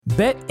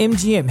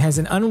BetMGM has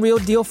an unreal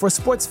deal for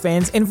sports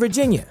fans in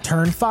Virginia.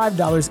 Turn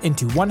 $5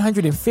 into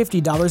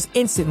 $150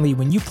 instantly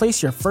when you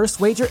place your first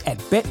wager at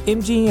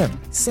BetMGM.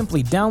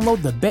 Simply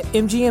download the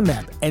BetMGM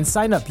app and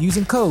sign up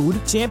using code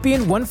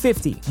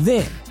Champion150.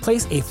 Then,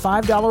 place a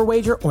 $5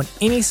 wager on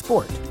any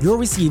sport. You'll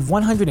receive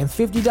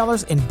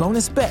 $150 in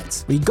bonus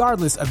bets,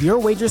 regardless of your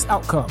wager's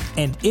outcome.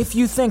 And if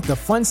you think the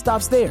fun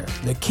stops there,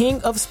 the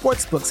King of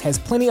Sportsbooks has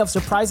plenty of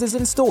surprises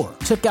in store.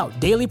 Check out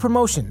daily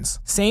promotions,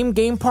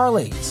 same-game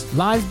parlays,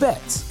 live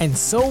bets, and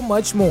so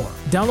much more.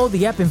 Download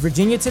the app in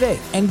Virginia today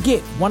and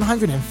get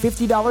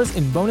 $150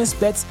 in bonus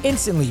bets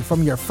instantly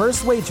from your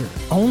first wager.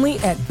 Only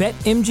at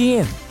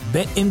BetMGM.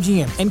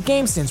 BetMGM and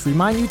GameSense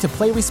remind you to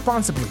play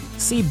responsibly.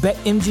 See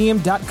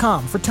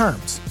BetMGM.com for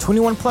terms.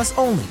 21 plus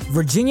only.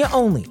 Virginia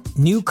only.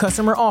 New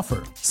customer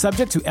offer.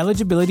 Subject to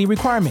eligibility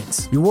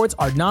requirements. Rewards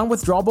are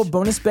non-withdrawable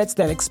bonus bets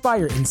that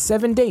expire in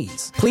 7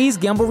 days. Please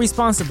gamble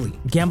responsibly.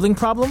 Gambling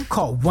problem?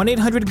 Call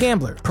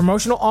 1-800-GAMBLER.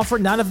 Promotional offer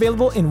not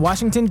available in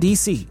Washington,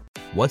 D.C.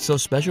 What's so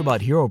special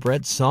about Hero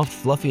Bread's soft,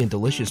 fluffy, and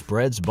delicious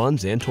breads,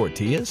 buns, and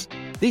tortillas?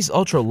 These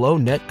ultra-low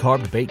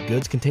net-carb baked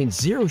goods contain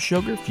zero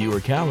sugar,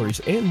 fewer calories,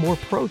 and more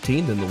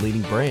protein than the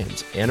leading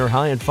brands, and are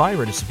high in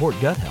fiber to support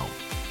gut health.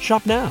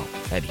 Shop now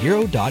at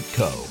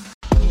Hero.co.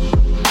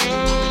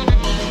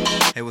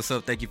 Hey, what's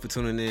up? Thank you for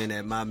tuning in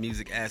at My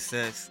Music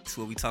Assets. It's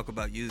where we talk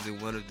about using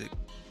one of the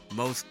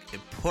most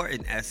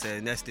important assets,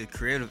 and that's the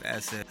creative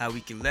asset, how we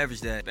can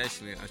leverage that,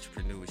 especially in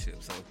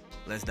entrepreneurship. So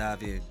let's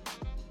dive in.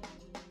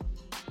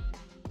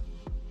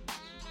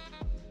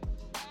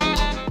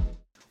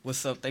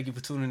 What's up? Thank you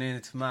for tuning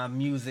in to My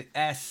Music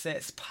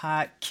Assets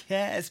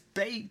podcast,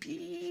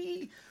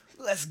 baby.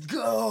 Let's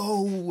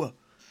go.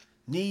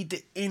 Need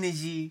the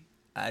energy.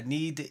 I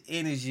need the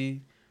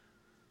energy.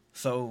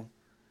 So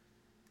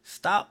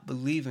stop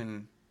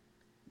believing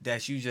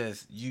that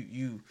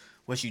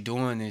what you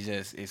doing is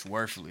just, it's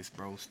worthless,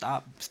 bro.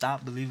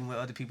 Stop believing what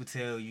other people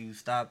tell you.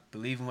 Stop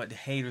believing what the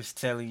haters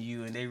telling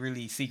you, and they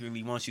really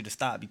secretly want you to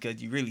stop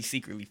because you really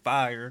secretly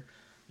fire.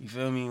 You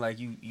feel me? Like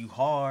you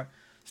hard.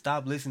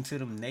 Stop listening to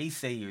them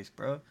naysayers,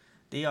 bro.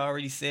 They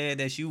already said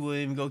that you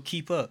wouldn't even go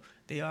keep up.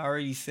 They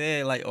already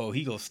said, like, oh,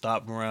 he gonna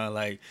stop around,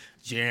 like,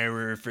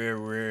 January,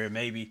 February,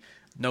 maybe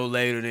no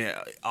later than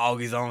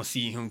August. I don't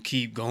see him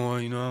keep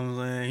going, you know what I'm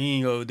saying? He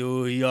ain't gonna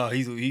do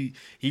it.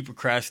 He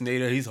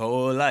procrastinated his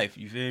whole life,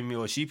 you feel me?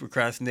 Or she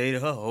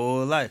procrastinated her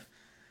whole life.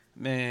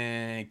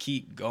 Man,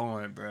 keep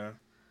going, bro.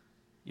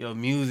 Your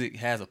music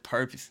has a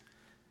purpose.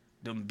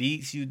 Them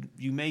beats you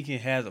making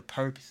has a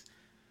purpose.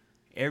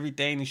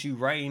 Everything that you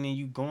writing and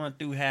you going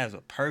through has a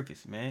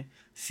purpose, man.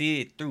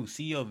 See it through.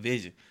 See your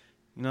vision.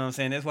 You know what I'm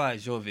saying? That's why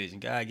it's your vision.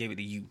 God gave it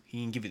to you.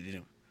 He didn't give it to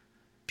them.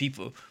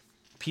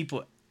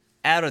 People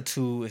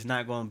attitude is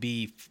not going to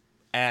be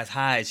as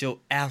high as your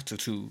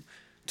altitude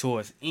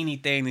towards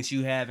anything that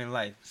you have in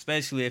life,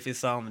 especially if it's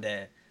something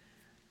that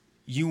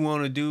you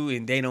want to do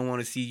and they don't want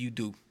to see you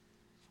do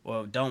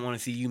or don't want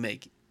to see you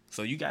make it.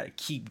 So you got to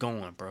keep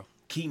going, bro.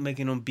 Keep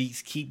making them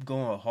beats. Keep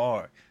going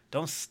hard.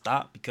 Don't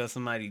stop because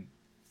somebody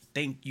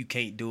think you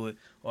can't do it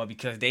or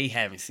because they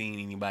haven't seen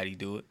anybody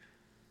do it.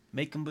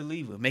 Make them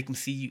believe it. Make them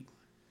see you.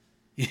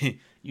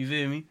 You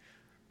feel me?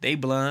 They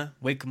blind.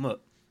 Wake them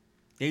up.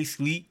 They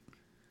sleep.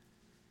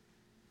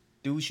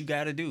 Do what you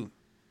gotta do.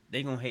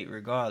 They gonna hate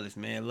regardless,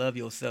 man. Love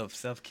yourself.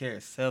 Self-care.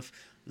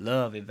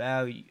 Self-love.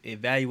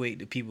 Evaluate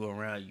the people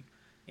around you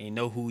and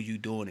know who you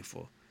doing it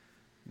for.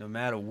 No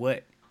matter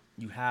what,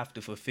 you have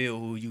to fulfill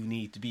who you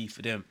need to be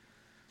for them.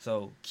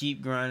 So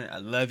keep grinding. I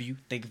love you.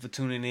 Thank you for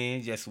tuning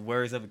in. Just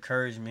words of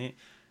encouragement.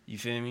 You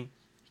feel me?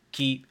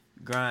 Keep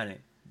grinding.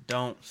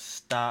 Don't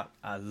stop.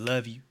 I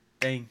love you.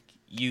 Thank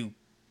you,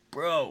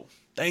 bro.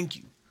 Thank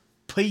you.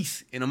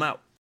 Peace. And I'm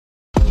out.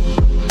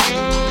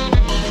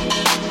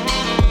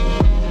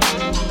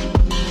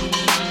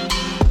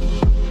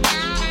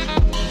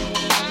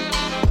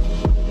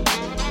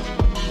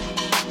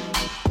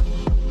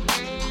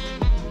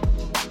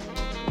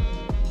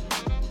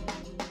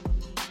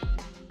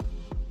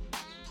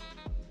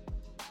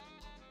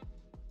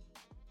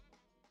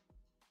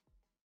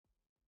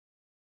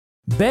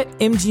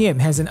 BetMGM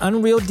has an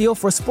unreal deal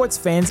for sports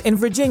fans in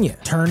Virginia.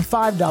 Turn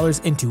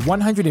 $5 into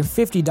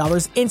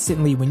 $150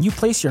 instantly when you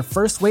place your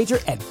first wager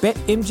at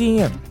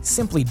BetMGM.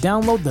 Simply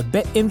download the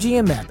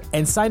BetMGM app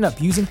and sign up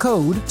using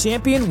code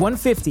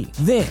Champion150.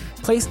 Then,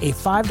 place a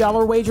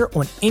 $5 wager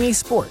on any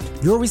sport.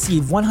 You'll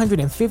receive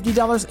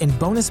 $150 in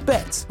bonus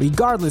bets,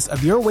 regardless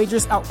of your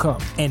wager's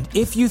outcome. And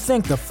if you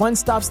think the fun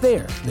stops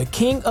there, the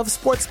King of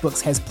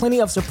Sportsbooks has plenty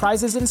of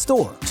surprises in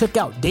store. Check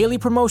out daily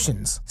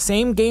promotions,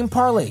 same-game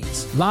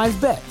parlays, live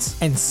bets,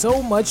 and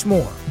so much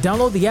more.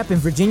 Download the app in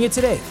Virginia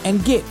today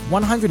and get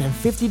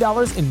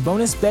 $150 in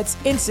bonus bets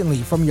instantly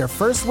from your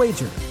first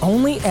wager.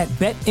 Only at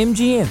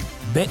BetMGM.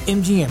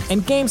 BetMGM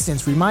and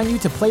GameSense remind you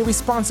to play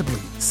responsibly.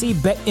 See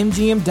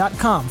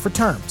BetMGM.com for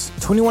terms.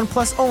 21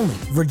 plus only.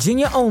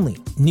 Virginia only.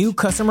 New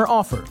customer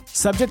offer.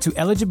 Subject to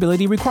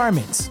eligibility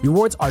requirements.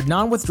 Rewards are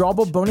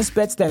non-withdrawable bonus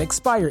bets that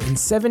expire in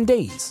 7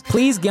 days.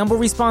 Please gamble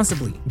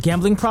responsibly.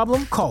 Gambling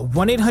problem? Call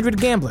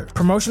 1-800-GAMBLER.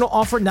 Promotional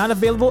offer not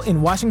available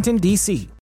in Washington, D.C.